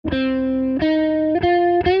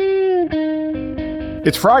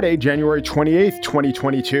It's Friday, January 28th,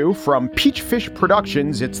 2022. From Peachfish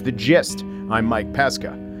Productions, it's The Gist. I'm Mike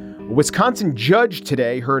Pesca. A Wisconsin judge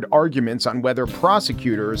today heard arguments on whether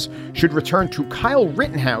prosecutors should return to Kyle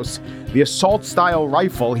Rittenhouse the assault-style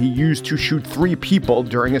rifle he used to shoot 3 people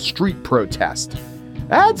during a street protest.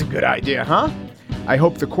 That's a good idea, huh? I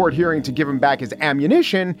hope the court hearing to give him back his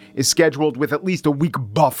ammunition is scheduled with at least a week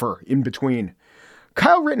buffer in between.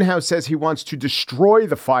 Kyle Rittenhouse says he wants to destroy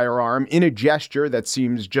the firearm in a gesture that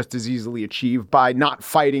seems just as easily achieved by not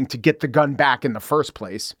fighting to get the gun back in the first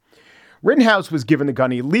place. Rittenhouse was given the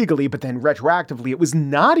gun illegally, but then retroactively it was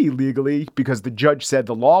not illegally because the judge said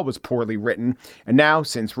the law was poorly written. And now,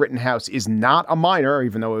 since Rittenhouse is not a minor,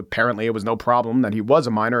 even though apparently it was no problem that he was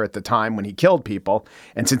a minor at the time when he killed people,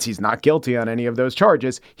 and since he's not guilty on any of those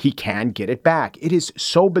charges, he can get it back. It is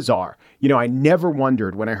so bizarre. You know, I never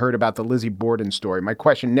wondered when I heard about the Lizzie Borden story. My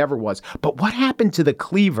question never was, but what happened to the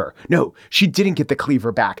cleaver? No, she didn't get the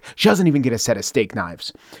cleaver back. She doesn't even get a set of steak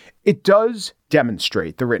knives. It does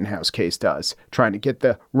demonstrate, the Rittenhouse case does, trying to get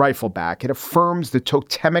the rifle back. It affirms the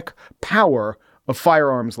totemic power of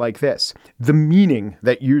firearms like this, the meaning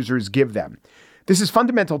that users give them. This is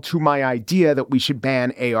fundamental to my idea that we should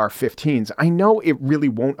ban AR-15s. I know it really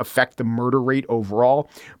won't affect the murder rate overall,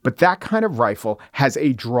 but that kind of rifle has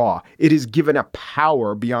a draw. It is given a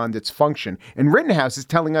power beyond its function. And Rittenhouse is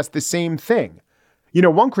telling us the same thing. You know,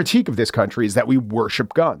 one critique of this country is that we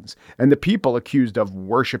worship guns, and the people accused of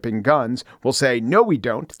worshiping guns will say, no, we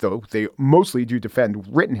don't, though they mostly do defend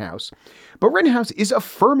Rittenhouse. But Rittenhouse is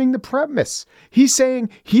affirming the premise. He's saying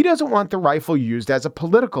he doesn't want the rifle used as a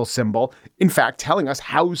political symbol, in fact, telling us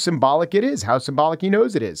how symbolic it is, how symbolic he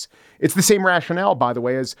knows it is. It's the same rationale, by the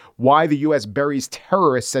way, as why the U.S. buries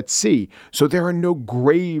terrorists at sea, so there are no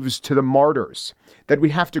graves to the martyrs. That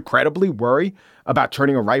we have to credibly worry about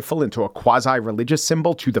turning a rifle into a quasi-religious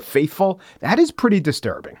symbol to the faithful, that is pretty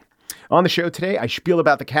disturbing. On the show today, I spiel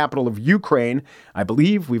about the capital of Ukraine. I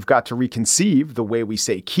believe we've got to reconceive the way we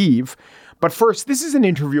say Kyiv. But first, this is an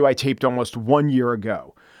interview I taped almost 1 year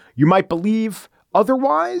ago. You might believe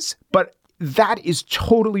otherwise, but that is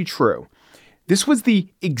totally true. This was the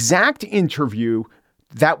exact interview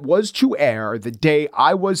that was to air the day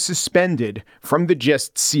I was suspended from The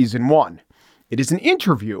Gist Season 1. It is an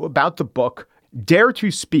interview about the book Dare to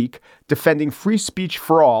Speak, Defending Free Speech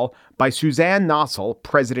for All by Suzanne Nossel,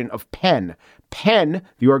 president of PEN. PEN,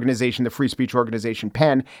 the organization, the free speech organization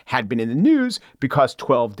PEN, had been in the news because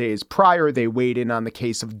 12 days prior they weighed in on the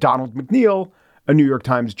case of Donald McNeil, a New York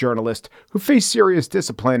Times journalist who faced serious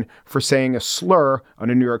discipline for saying a slur on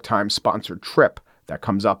a New York Times sponsored trip. That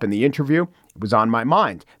comes up in the interview. It was on my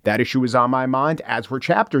mind. That issue was on my mind, as were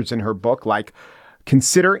chapters in her book like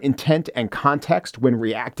Consider Intent and Context when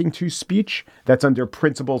reacting to speech. That's under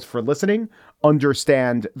Principles for Listening.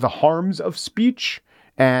 Understand the harms of speech.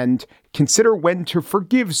 And consider when to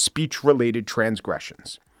forgive speech-related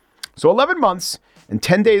transgressions. So 11 months and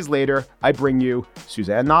 10 days later, I bring you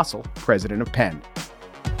Suzanne Nossel, president of PEN.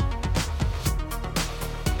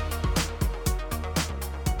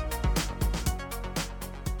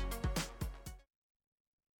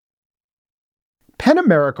 PEN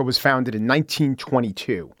America was founded in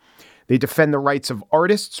 1922. They defend the rights of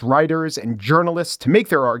artists, writers, and journalists to make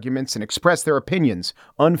their arguments and express their opinions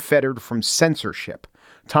unfettered from censorship.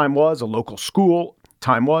 Time was a local school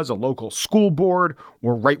board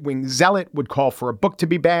or right-wing zealot would call for a book to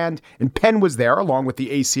be banned, and PEN was there, along with the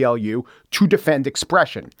ACLU, to defend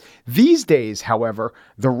expression. These days, however,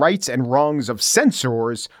 the rights and wrongs of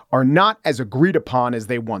censors are not as agreed upon as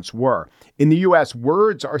they once were. In the U.S.,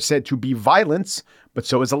 words are said to be violence, but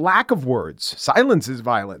so is a lack of words. Silence is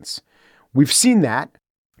violence. We've seen that.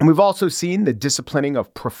 And we've also seen the disciplining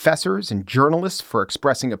of professors and journalists for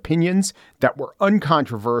expressing opinions that were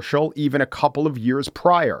uncontroversial even a couple of years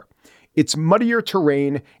prior. It's muddier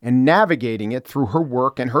terrain, and navigating it through her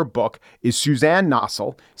work and her book is Suzanne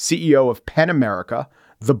Nossel, CEO of PEN America.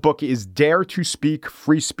 The book is Dare to Speak,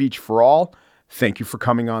 Free Speech for All. Thank you for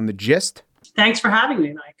coming on The Gist. Thanks for having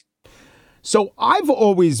me, Mike. So I've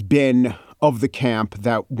always been of the camp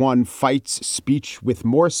that one fights speech with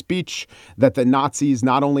more speech, that the Nazis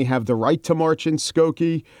not only have the right to march in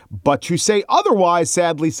Skokie, but to say otherwise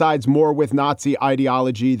sadly sides more with Nazi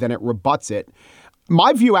ideology than it rebuts it.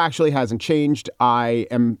 My view actually hasn't changed. I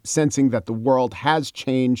am sensing that the world has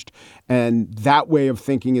changed, and that way of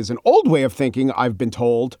thinking is an old way of thinking, I've been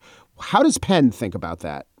told. How does PEN think about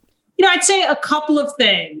that? I'd say a couple of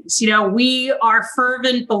things. We are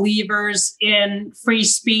fervent believers in free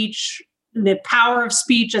speech, the power of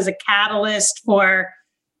speech as a catalyst for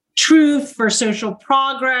truth, for social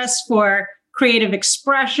progress, for creative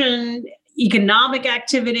expression, economic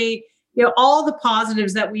activity. all the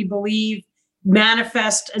positives that we believe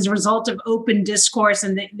manifest as a result of open discourse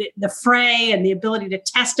and the fray and the ability to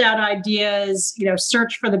test out ideas,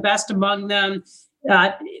 search for the best among them,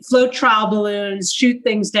 float trial balloons, shoot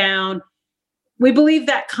things down. We believe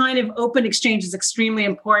that kind of open exchange is extremely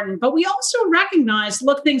important, but we also recognize,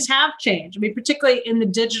 look, things have changed. I mean, particularly in the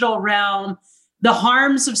digital realm, the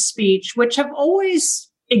harms of speech, which have always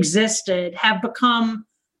existed, have become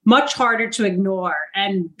much harder to ignore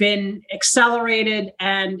and been accelerated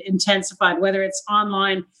and intensified, whether it's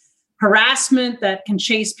online harassment that can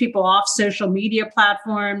chase people off social media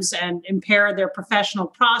platforms and impair their professional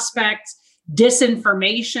prospects,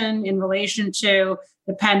 disinformation in relation to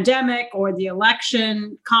the pandemic or the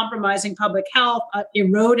election, compromising public health,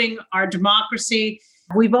 eroding our democracy.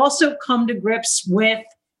 We've also come to grips with,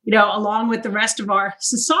 along with the rest of our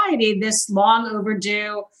society, this long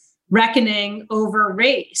overdue reckoning over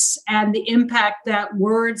race and the impact that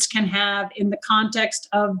words can have in the context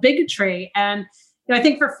of bigotry. And I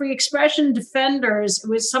think for free expression defenders, it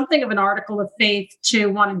was something of an article of faith to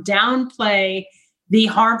want to downplay the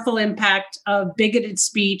harmful impact of bigoted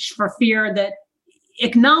speech for fear that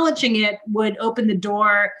acknowledging it would open the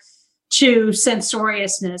door to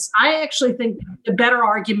censoriousness. I actually think the better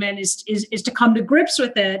argument is to come to grips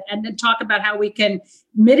with it and then talk about how we can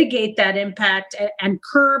mitigate that impact and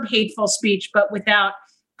curb hateful speech, but without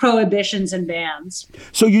prohibitions and bans.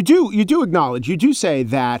 So you do acknowledge, you do say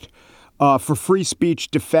that for free speech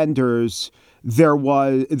defenders, they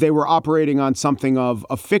were operating on something of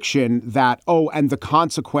a fiction that, and the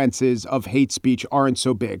consequences of hate speech aren't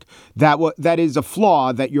so big. That is a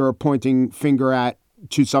flaw that you're pointing finger at,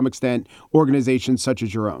 to some extent, organizations such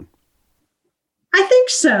as your own. I think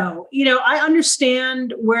so. I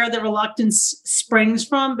understand where the reluctance springs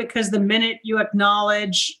from, because the minute you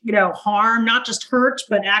acknowledge, harm, not just hurt,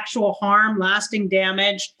 but actual harm, lasting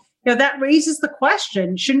damage, that raises the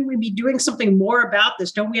question, shouldn't we be doing something more about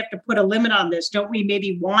this? Don't we have to put a limit on this? Don't we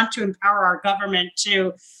maybe want to empower our government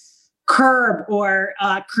to curb or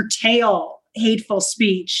curtail hateful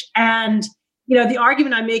speech? And the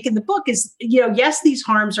argument I make in the book is, yes, these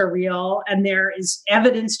harms are real, and there is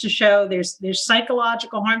evidence to show there's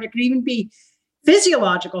psychological harm. There could even be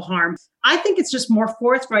physiological harm. I think it's just more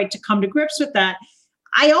forthright to come to grips with that.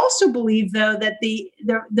 I also believe, though, that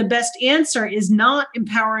the best answer is not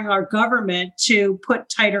empowering our government to put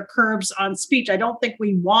tighter curbs on speech. I don't think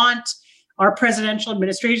we want our presidential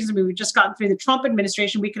administrations. I mean, we've just gotten through the Trump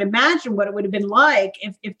administration. We can imagine what it would have been like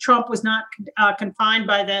if Trump was not confined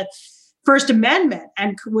by the First Amendment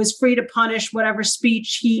and was free to punish whatever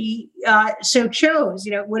speech he so chose.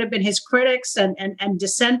 It would have been his critics and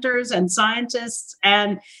dissenters and scientists.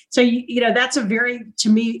 And so, that's a very, to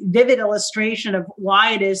me, vivid illustration of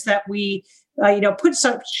why it is that we, put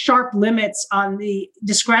some sharp limits on the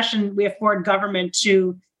discretion we afford government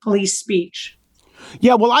to police speech.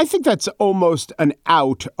 Yeah, well, I think that's almost an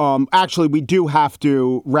out. Actually, we do have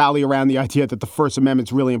to rally around the idea that the First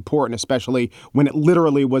Amendment's really important, especially when it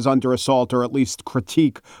literally was under assault or at least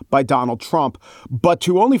critique by Donald Trump. But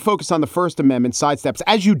to only focus on the First Amendment sidesteps,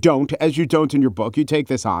 as you don't in your book, you take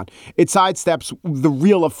this on, it sidesteps the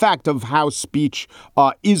real effect of how speech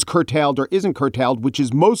is curtailed or isn't curtailed, which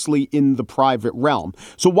is mostly in the private realm.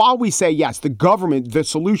 So while we say, yes, the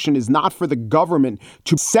solution is not for the government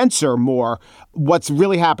to censor more, what's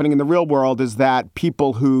really happening in the real world is that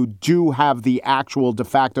people who do have the actual de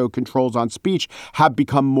facto controls on speech have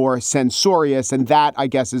become more censorious. And that, I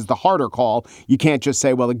guess, is the harder call. You can't just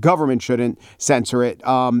say, well, the government shouldn't censor it.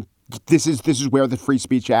 This is where the free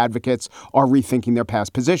speech advocates are rethinking their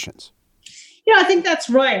past positions. I think that's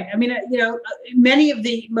right. I mean, many of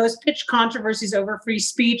the most pitched controversies over free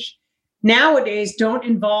speech nowadays don't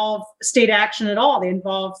involve state action at all. They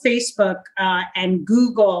involve Facebook and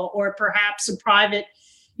Google, or perhaps a private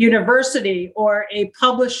university or a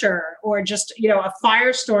publisher, or just, a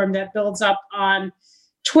firestorm that builds up on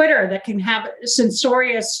Twitter that can have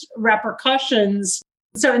censorious repercussions.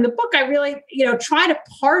 So in the book, I really, try to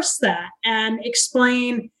parse that and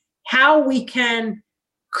explain how we can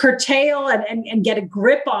curtail and get a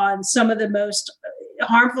grip on some of the most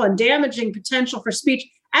harmful and damaging potential for speech.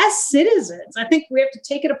 As citizens, I think we have to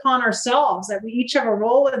take it upon ourselves that we each have a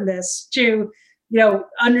role in this to,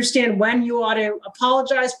 understand when you ought to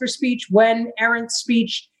apologize for speech, when errant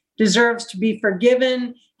speech deserves to be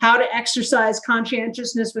forgiven, how to exercise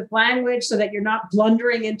conscientiousness with language so that you're not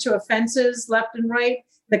blundering into offenses left and right,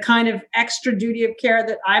 the kind of extra duty of care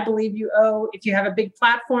that I believe you owe if you have a big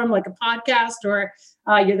platform like a podcast, or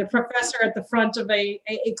you're the professor at the front of a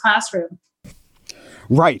classroom.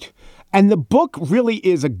 Right. And the book really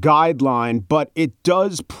is a guideline, but it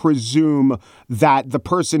does presume that the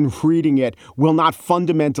person reading it will not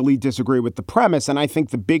fundamentally disagree with the premise. And I think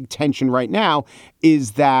the big tension right now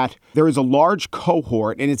is that there is a large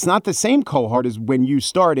cohort, and it's not the same cohort as when you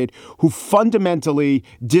started, who fundamentally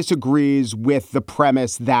disagrees with the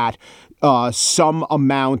premise that some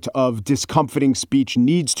amount of discomforting speech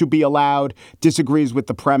needs to be allowed, disagrees with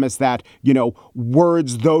the premise that,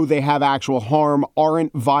 words, though they have actual harm,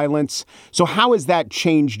 aren't violence. So how has that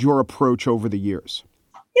changed your approach over the years?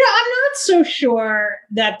 I'm not so sure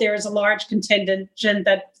that there's a large contingent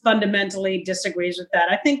that fundamentally disagrees with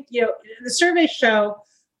that. I think, the surveys show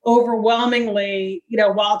overwhelmingly,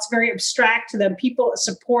 while it's very abstract to them, people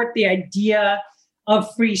support the idea of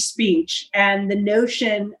free speech and the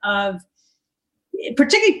notion of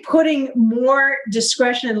particularly putting more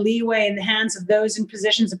discretion and leeway in the hands of those in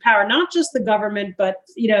positions of power, not just the government, but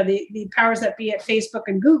the powers that be at Facebook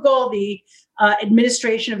and Google, the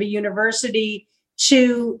administration of a university,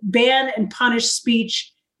 to ban and punish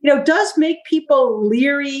speech, does make people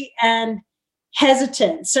leery and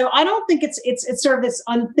hesitant. So I don't think it's sort of this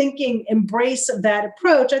unthinking embrace of that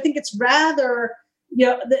approach. I think it's rather,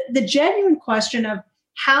 the genuine question of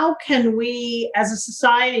how can we as a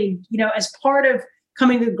society, as part of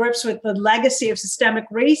coming to grips with the legacy of systemic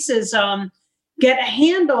racism, get a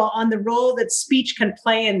handle on the role that speech can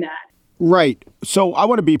play in that. Right. So I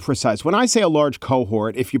want to be precise. When I say a large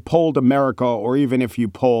cohort, if you polled America or even if you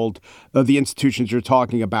polled the institutions you're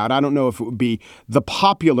talking about, I don't know if it would be the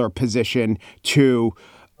popular position to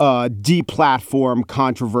deplatform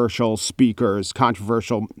controversial speakers,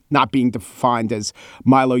 controversial not being defined as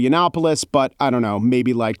Milo Yiannopoulos, but I don't know,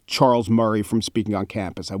 maybe like Charles Murray from Speaking on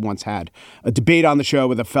Campus. I once had a debate on the show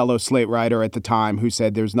with a fellow Slate writer at the time who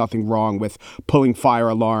said there's nothing wrong with pulling fire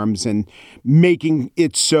alarms and making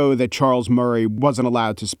it so that Charles Murray wasn't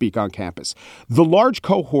allowed to speak on campus. The large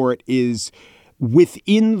cohort is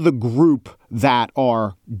within the group that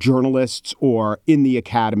are journalists or in the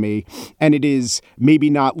academy. And it is maybe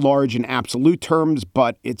not large in absolute terms,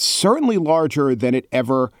 but it's certainly larger than it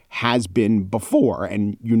ever has been before.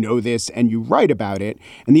 And you know this and you write about it.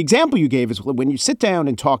 And the example you gave is when you sit down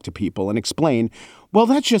and talk to people and explain, well,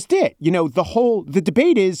 that's just it. The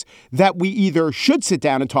debate is that we either should sit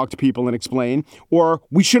down and talk to people and explain, or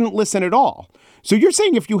we shouldn't listen at all. So you're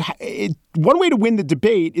saying one way to win the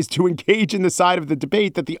debate is to engage in the side of the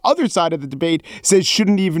debate that the other side of the debate says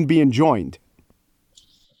shouldn't even be enjoined.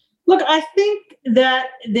 Look, I think that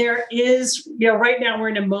there is, right now we're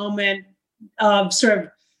in a moment of sort of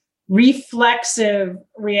reflexive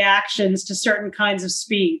reactions to certain kinds of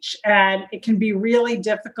speech. And it can be really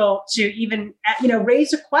difficult to even,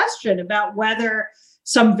 raise a question about whether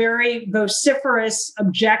some very vociferous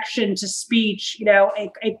objection to speech,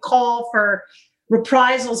 a call for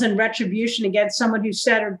reprisals and retribution against someone who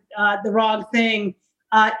said the wrong thing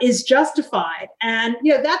is justified. And,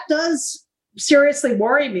 that does seriously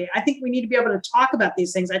worry me. I think we need to be able to talk about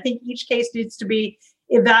these things. I think each case needs to be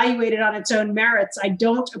evaluated on its own merits. I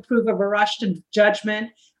don't approve of a rush to judgment.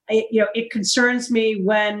 It concerns me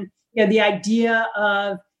when, the idea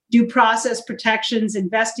of due process protections,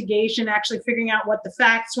 investigation, actually figuring out what the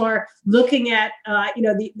facts are, looking at,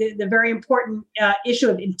 the very important issue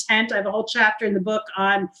of intent. I have a whole chapter in the book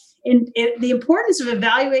on the importance of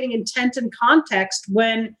evaluating intent and context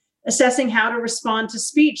when assessing how to respond to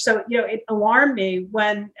speech. So, it alarmed me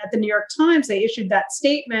when at the New York Times, they issued that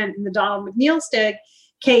statement in the Donald McNeil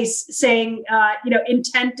case saying,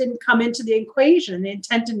 intent didn't come into the equation, the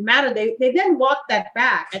intent didn't matter. They then walked that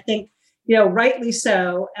back. I think, rightly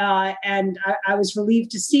so. And I was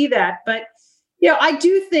relieved to see that. But, I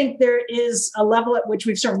do think there is a level at which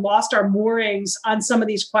we've sort of lost our moorings on some of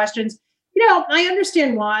these questions. I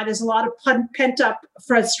understand why. There's a lot of pent up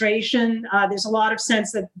frustration. There's a lot of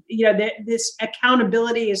sense that, this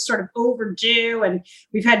accountability is sort of overdue. And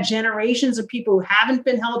we've had generations of people who haven't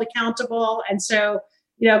been held accountable. And so,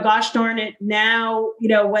 gosh darn it, now,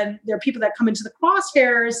 when there are people that come into the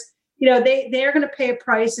crosshairs, they're going to pay a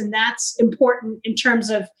price. And that's important in terms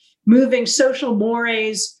of moving social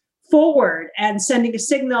mores forward and sending a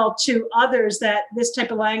signal to others that this type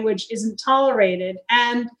of language isn't tolerated.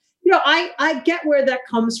 And, I get where that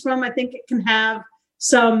comes from. I think it can have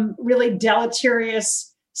some really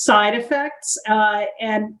deleterious side effects.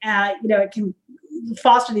 And it can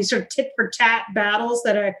foster these sort of tit for tat battles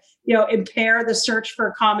that are, impair the search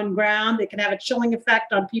for common ground. It can have a chilling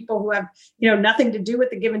effect on people who have, nothing to do with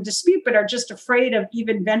the given dispute, but are just afraid of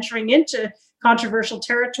even venturing into controversial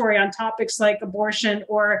territory on topics like abortion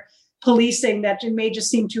or policing that may just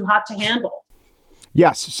seem too hot to handle.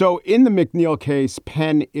 Yes. So in the McNeil case,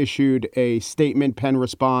 Penn issued a statement. Penn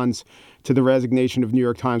responds to the resignation of New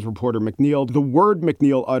York Times reporter McNeil. The word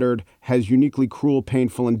McNeil uttered has uniquely cruel,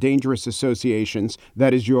 painful, and dangerous associations.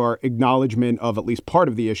 That is your acknowledgement of at least part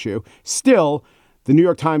of the issue. Still, the New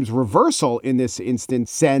York Times reversal in this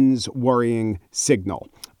instance sends worrying signal.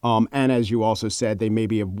 And as you also said, they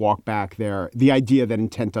maybe have walked back the idea that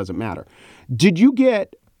intent doesn't matter. Did you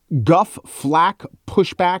get guff, flack,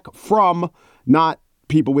 pushback from not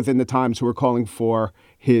people within the Times who are calling for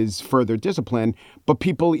his further discipline, but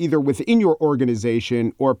people either within your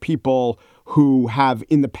organization or people who have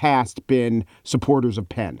in the past been supporters of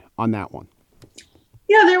Penn on that one?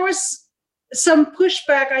 Yeah, there was some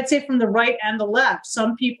pushback, I'd say, from the right and the left.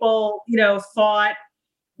 Some people, thought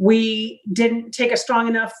we didn't take a strong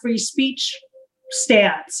enough free speech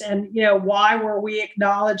stance. And, why were we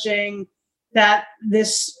acknowledging that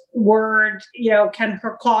this word, can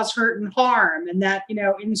cause hurt and harm, and that,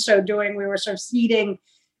 in so doing, we were sort of ceding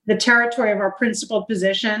the territory of our principled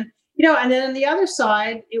position, and then on the other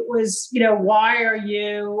side, it was, why are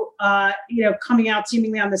you, coming out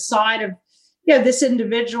seemingly on the side of, this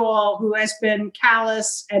individual who has been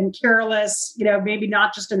callous and careless, maybe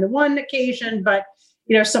not just in the one occasion, but,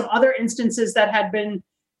 some other instances that had been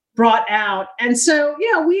brought out. And so,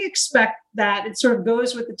 we expect that it sort of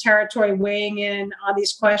goes with the territory weighing in on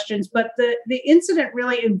these questions. But the incident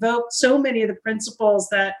really invoked so many of the principles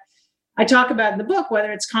that I talk about in the book,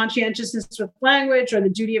 whether it's conscientiousness with language or the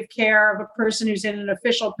duty of care of a person who's in an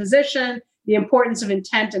official position, the importance of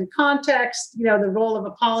intent and context, the role of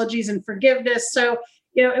apologies and forgiveness. So,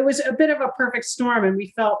 it was a bit of a perfect storm, and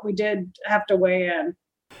we felt we did have to weigh in.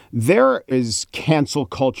 There is cancel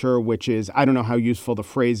culture, which is, I don't know how useful the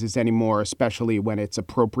phrase is anymore, especially when it's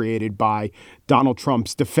appropriated by Donald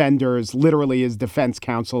Trump's defenders, literally his defense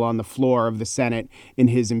counsel on the floor of the Senate in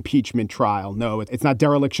his impeachment trial. No, it's not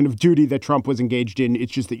dereliction of duty that Trump was engaged in.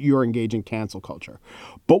 It's just that you're engaged in cancel culture.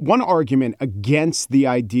 But one argument against the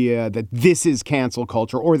idea that this is cancel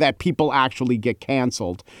culture or that people actually get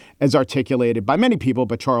canceled, as articulated by many people,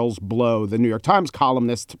 but Charles Blow, the New York Times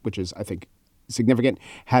columnist, which is, I think, significant,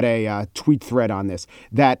 had a tweet thread on this,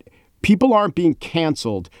 that people aren't being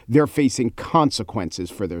canceled. They're facing consequences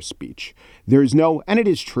for their speech. There's no, and it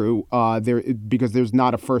is true, because there's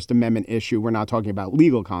not a First Amendment issue. We're not talking about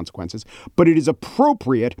legal consequences, but it is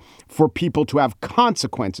appropriate for people to have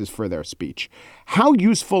consequences for their speech. How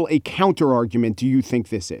useful a counter argument do you think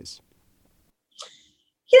this is?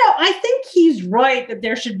 I think he's right that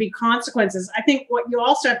there should be consequences. I think what you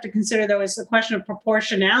also have to consider, though, is the question of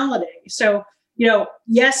proportionality. So,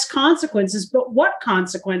 yes, consequences, but what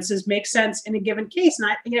consequences make sense in a given case?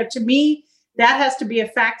 And to me, that has to be a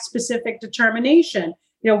fact-specific determination.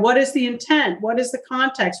 What is the intent? What is the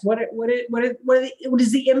context? What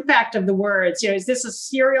is the impact of the words? Is this a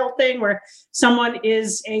serial thing where someone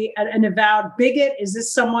is an avowed bigot? Is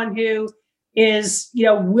this someone who is,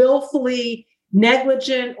 willfully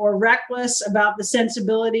negligent or reckless about the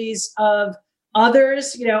sensibilities of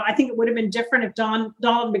others? I think it would have been different if Donald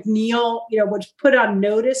McNeil, was put on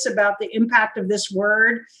notice about the impact of this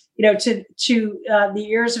word, to the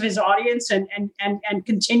ears of his audience and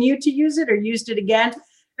continue to use it or used it again.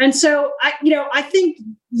 And so I think,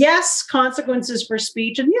 yes, consequences for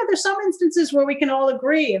speech. And there's some instances where we can all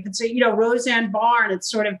agree. If it's Roseanne Barr, and it's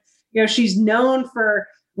sort of, she's known for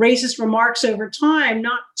racist remarks over time,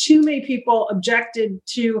 not too many people objected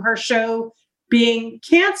to her show being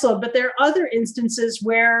canceled, but there are other instances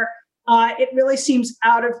where it really seems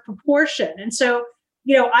out of proportion. And so,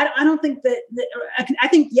 I don't think I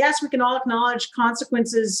think, yes, we can all acknowledge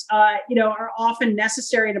consequences, are often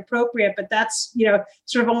necessary and appropriate, but that's,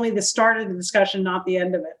 sort of only the start of the discussion, not the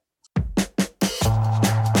end of it.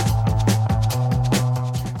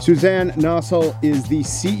 Suzanne Nossel is the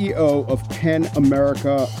CEO of PEN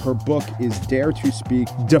America. Her book is Dare to Speak,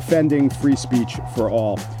 Defending Free Speech for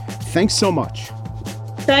All. Thanks so much.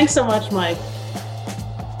 Thanks so much, Mike.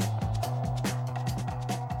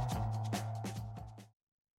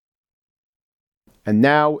 And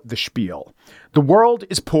now the spiel. The world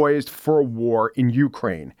is poised for a war in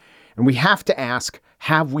Ukraine. And we have to ask,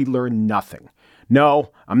 have we learned nothing?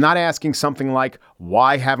 No, I'm not asking something like,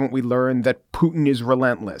 why haven't we learned that Putin is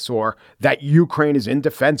relentless, or that Ukraine is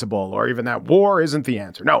indefensible, or even that war isn't the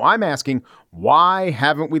answer? No, I'm asking, why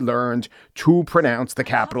haven't we learned to pronounce the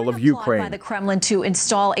capital of Ukraine? By the Kremlin to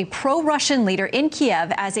install a pro-Russian leader in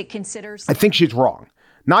Kiev as it considers... I think she's wrong.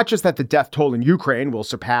 Not just that the death toll in Ukraine will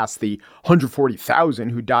surpass the 140,000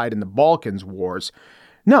 who died in the Balkans wars.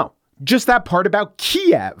 No, just that part about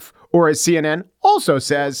Kiev, or as CNN also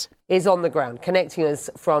says... is on the ground, connecting us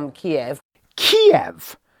from Kiev.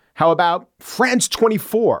 Kiev. How about France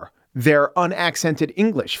 24, their unaccented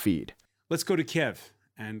English feed? Let's go to Kiev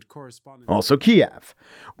and correspondent. Also Kiev.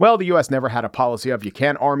 Well, the U.S. never had a policy of you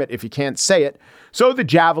can't arm it if you can't say it, so the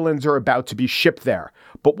Javelins are about to be shipped there.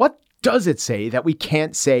 But what does it say that we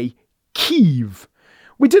can't say Kyiv?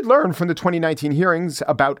 We did learn from the 2019 hearings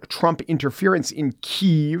about Trump interference in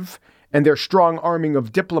Kyiv and their strong arming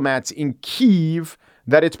of diplomats in Kyiv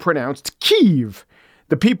that it's pronounced Kyiv.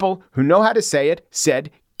 The people who know how to say it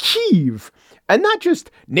said Kyiv. And not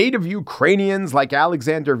just native Ukrainians like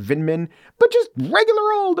Alexander Vindman, but just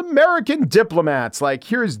regular old American diplomats like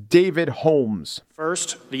here's David Holmes.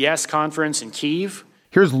 First, the Yes Conference in Kyiv.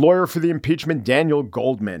 Here's lawyer for the impeachment Daniel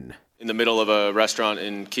Goldman. In the middle of a restaurant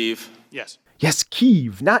in Kyiv? Yes. Yes,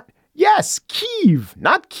 Kyiv, not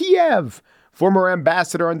Kiev. Former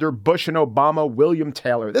ambassador under Bush and Obama, William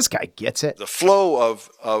Taylor. This guy gets it. The flow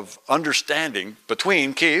of understanding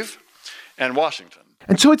between Kyiv and Washington.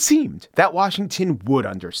 And so it seemed that Washington would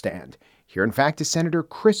understand. Here, in fact, is Senator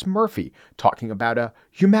Chris Murphy talking about a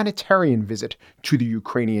humanitarian visit to the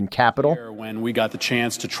Ukrainian capital. When we got the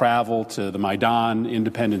chance to travel to the Maidan,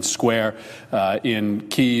 Independence Square in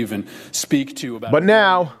Kyiv and speak to about... But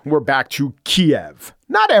now we're back to Kiev.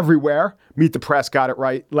 Not everywhere. Meet the Press got it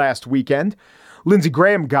right last weekend. Lindsey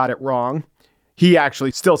Graham got it wrong. He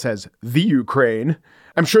actually still says the Ukraine.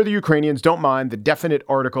 I'm sure the Ukrainians don't mind the definite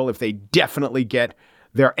article if they definitely get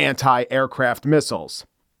their anti-aircraft missiles.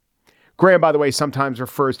 Graham, by the way, sometimes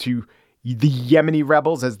refers to the Yemeni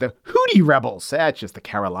rebels as the Houthi rebels. That's just the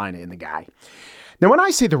Carolina in the guy. Now, when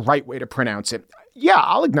I say the right way to pronounce it, yeah,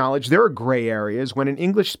 I'll acknowledge there are gray areas when an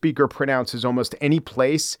English speaker pronounces almost any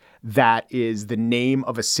place that is the name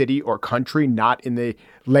of a city or country, not in the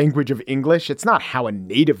language of English. It's not how a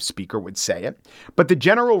native speaker would say it. But the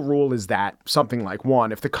general rule is that something like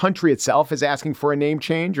one, if the country itself is asking for a name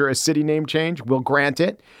change or a city name change, we'll grant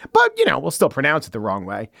it. But, we'll still pronounce it the wrong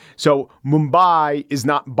way. So Mumbai is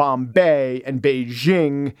not Bombay and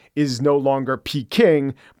Beijing is no longer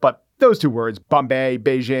Peking, but those two words, Bombay,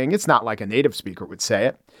 Beijing, it's not like a native speaker would say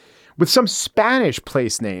it. With some Spanish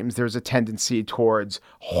place names, there's a tendency towards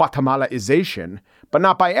Guatemalaization, but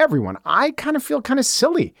not by everyone. I kind of feel kind of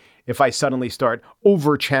silly if I suddenly start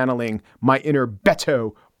over-channeling my inner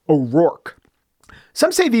Beto O'Rourke.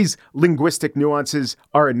 Some say these linguistic nuances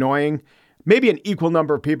are annoying. Maybe an equal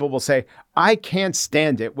number of people will say, I can't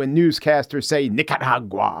stand it when newscasters say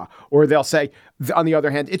Nicaragua, or they'll say, on the other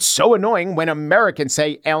hand, it's so annoying when Americans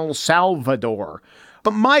say El Salvador.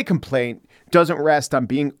 But my complaint doesn't rest on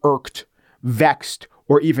being irked, vexed,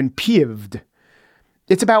 or even peeved.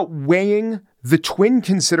 It's about weighing the twin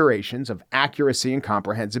considerations of accuracy and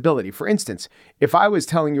comprehensibility. For instance, if I was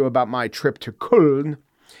telling you about my trip to Köln,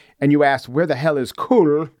 and you asked, where the hell is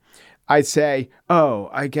Köln? I'd say, oh,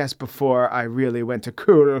 I guess before I really went to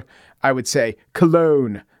Köln, I would say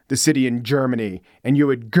Cologne, the city in Germany, and you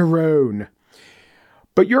would groan.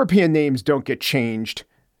 But European names don't get changed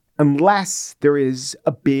unless there is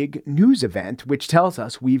a big news event which tells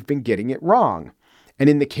us we've been getting it wrong. And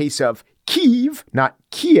in the case of Kyiv, not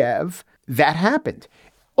Kiev, that happened.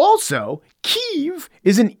 Also, Kyiv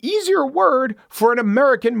is an easier word for an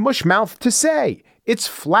American mushmouth to say. It's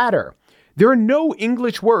flatter. There are no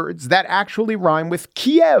English words that actually rhyme with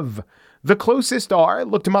Kiev. The closest are, I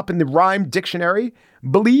looked them up in the rhyme dictionary,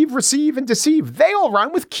 believe, receive, and deceive. They all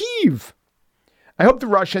rhyme with Kyiv. I hope the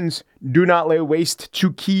Russians do not lay waste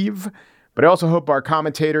to Kyiv, but I also hope our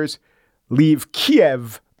commentators leave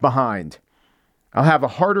Kiev behind. I'll have a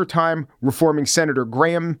harder time reforming Senator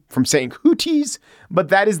Graham from saying Houthis, but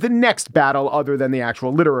that is the next battle other than the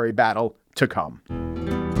actual literary battle to come.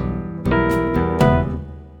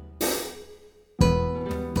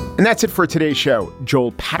 And that's it for today's show.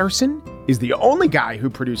 Joel Patterson is the only guy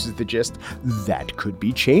who produces The Gist. That could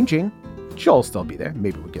be changing. Joel'll still be there.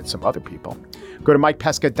 Maybe we'll get some other people. Go to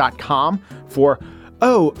MikePesca.com for,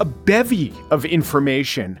 a bevy of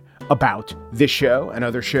information about this show and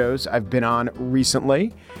other shows I've been on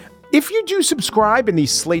recently. If you do subscribe in the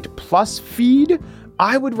Slate Plus feed,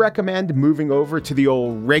 I would recommend moving over to the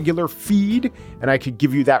old regular feed, and I could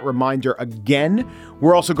give you that reminder again.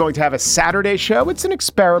 We're also going to have a Saturday show. It's an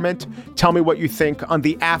experiment. Tell me what you think on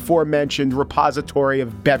the aforementioned repository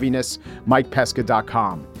of beviness,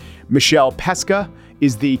 MikePesca.com. Michelle Pesca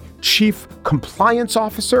is the Chief Compliance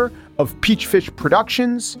Officer of Peachfish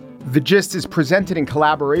Productions. The Gist is presented in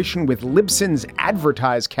collaboration with Libsyn's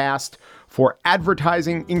AdvertiseCast. For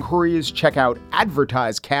advertising inquiries, check out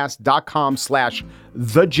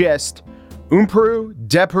advertisecast.com/thegist. Peru,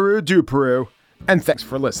 de Peru, du Peru, and thanks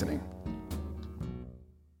for listening.